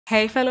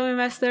Hey fellow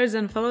investors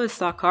and fellow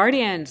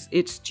Stockcardians,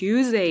 it's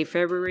Tuesday,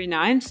 February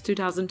 9th,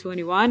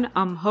 2021.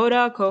 I'm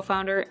Hoda,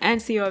 co-founder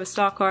and CEO of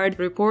Stockcard,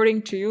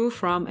 reporting to you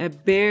from a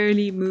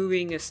barely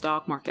moving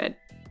stock market.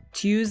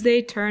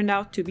 Tuesday turned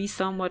out to be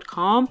somewhat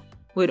calm,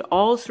 with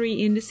all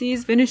three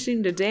indices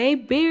finishing the day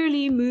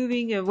barely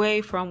moving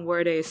away from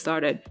where they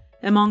started.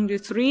 Among the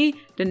three,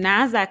 the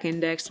Nasdaq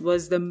index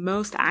was the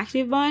most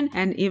active one,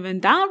 and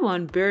even that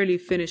one barely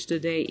finished the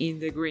day in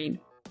the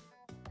green.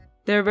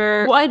 There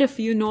were quite a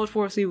few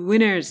noteworthy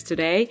winners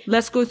today.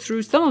 Let's go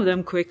through some of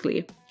them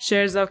quickly.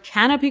 Shares of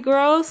Canopy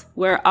Growth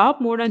were up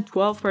more than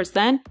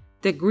 12%.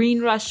 The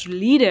Green Rush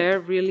leader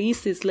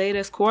released its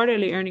latest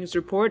quarterly earnings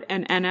report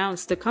and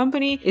announced the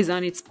company is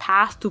on its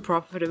path to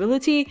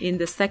profitability in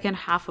the second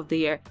half of the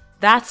year.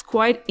 That's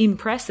quite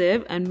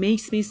impressive and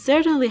makes me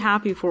certainly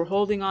happy for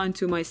holding on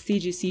to my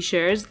CGC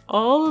shares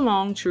all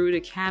along through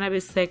the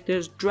cannabis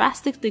sector's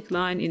drastic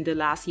decline in the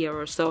last year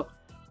or so.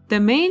 The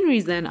main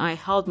reason I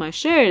held my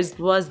shares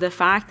was the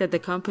fact that the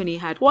company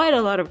had quite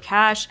a lot of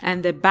cash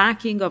and the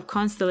backing of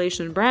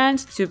Constellation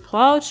Brands to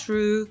plow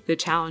through the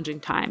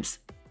challenging times.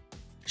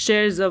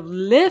 Shares of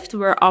Lyft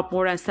were up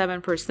more than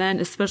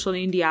 7%,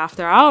 especially in the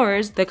after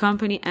hours. The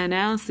company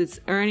announced its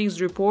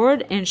earnings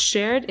report and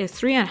shared a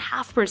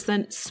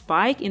 3.5%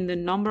 spike in the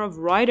number of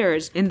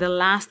riders in the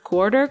last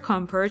quarter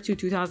compared to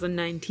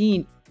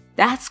 2019.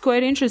 That's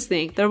quite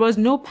interesting. There was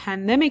no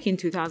pandemic in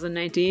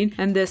 2019,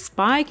 and the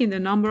spike in the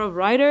number of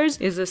riders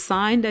is a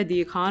sign that the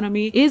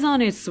economy is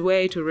on its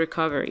way to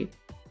recovery.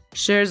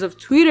 Shares of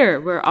Twitter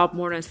were up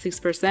more than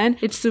 6%.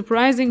 It's a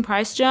surprising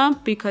price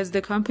jump because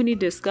the company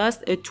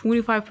discussed a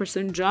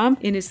 25%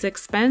 jump in its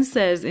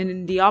expenses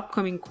in the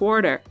upcoming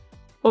quarter.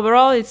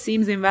 Overall, it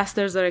seems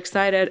investors are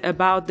excited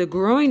about the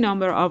growing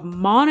number of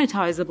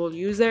monetizable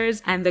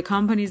users and the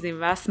company's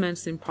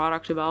investments in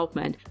product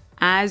development,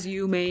 as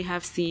you may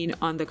have seen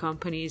on the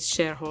company's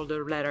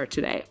shareholder letter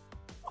today.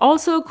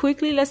 Also,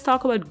 quickly, let's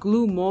talk about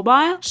Glue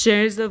Mobile.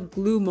 Shares of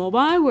Glue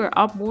Mobile were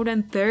up more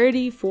than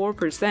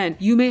 34%.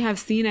 You may have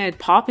seen it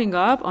popping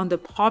up on the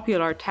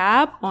popular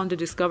tab on the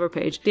Discover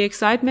page. The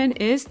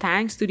excitement is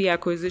thanks to the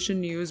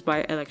acquisition news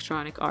by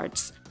Electronic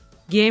Arts.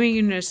 Gaming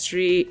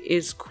industry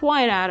is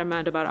quite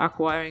adamant about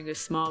acquiring the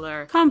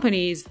smaller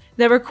companies.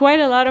 There were quite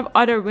a lot of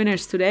other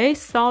winners today.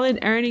 Solid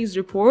earnings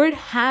report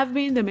have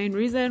been the main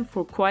reason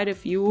for quite a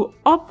few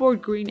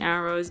upward green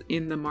arrows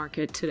in the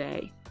market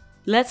today.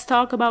 Let's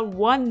talk about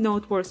one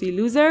noteworthy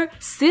loser.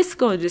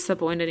 Cisco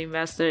disappointed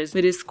investors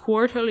with its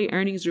quarterly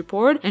earnings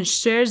report and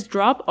shares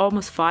dropped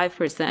almost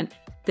 5%.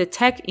 The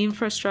tech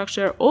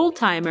infrastructure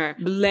old-timer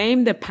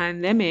blamed the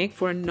pandemic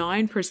for a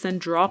 9%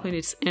 drop in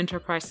its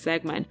enterprise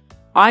segment.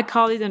 I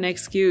call it an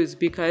excuse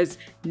because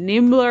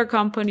nimbler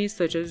companies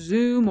such as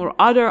Zoom or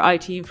other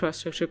IT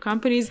infrastructure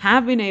companies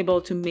have been able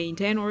to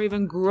maintain or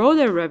even grow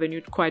their revenue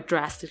quite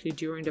drastically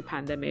during the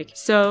pandemic.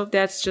 So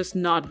that's just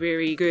not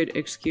very good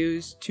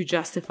excuse to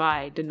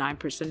justify the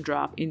 9%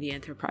 drop in the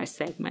enterprise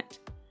segment.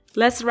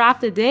 Let's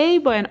wrap the day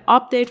by an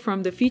update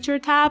from the feature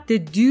tab. The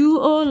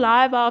Duo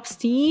Live Ops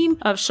team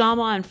of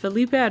Shama and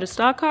Felipe at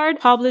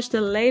Stockcard published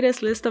the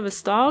latest list of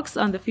stocks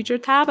on the feature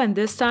tab, and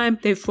this time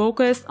they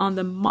focused on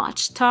the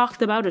much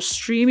talked about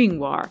Streamin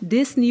War.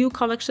 This new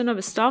collection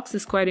of stocks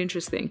is quite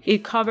interesting.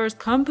 It covers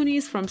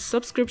companies from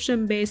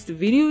subscription-based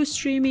video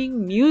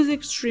streaming,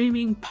 music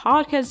streaming,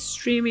 podcast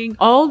streaming,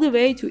 all the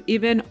way to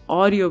even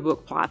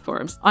audiobook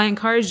platforms. I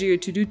encourage you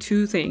to do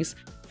two things.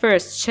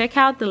 First, check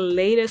out the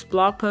latest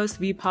blog post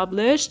we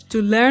published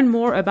to learn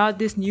more about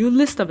this new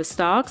list of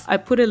stocks. I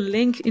put a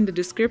link in the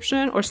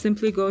description, or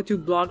simply go to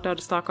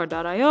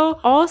blog.stockcard.io.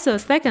 Also,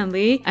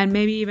 secondly, and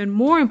maybe even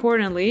more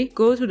importantly,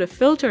 go to the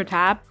filter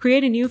tab,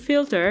 create a new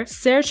filter,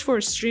 search for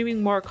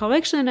Streamin War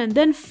collection, and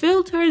then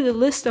filter the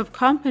list of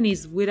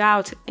companies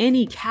without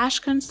any cash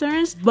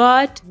concerns,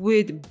 but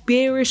with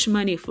bearish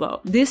money flow.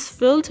 This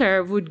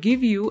filter would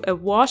give you a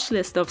watch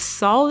list of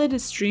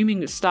solid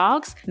streaming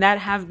stocks that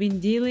have been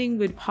dealing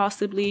with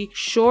possibly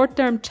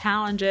short-term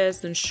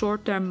challenges and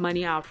short-term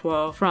money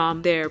outflow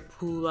from their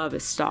pool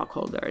of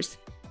stockholders.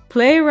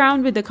 Play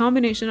around with the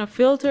combination of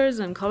filters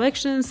and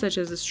collections such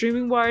as the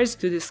Streamin Wars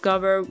to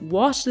discover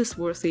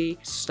watchlist-worthy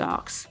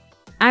stocks.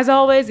 As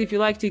always, if you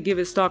like to give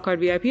a Stockcard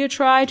VIP a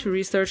try to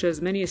research as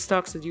many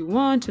stocks as you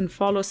want and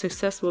follow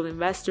successful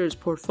investors'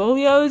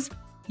 portfolios,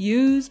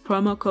 use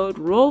promo code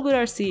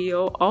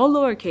ROLLWITHOURCEO, all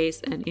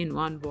lowercase and in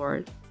one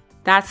word.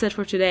 That's it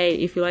for today.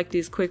 If you like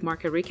these quick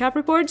market recap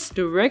reports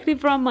directly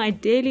from my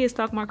daily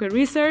stock market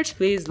research,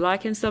 please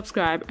like and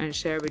subscribe and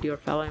share with your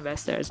fellow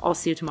investors. I'll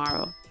see you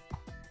tomorrow.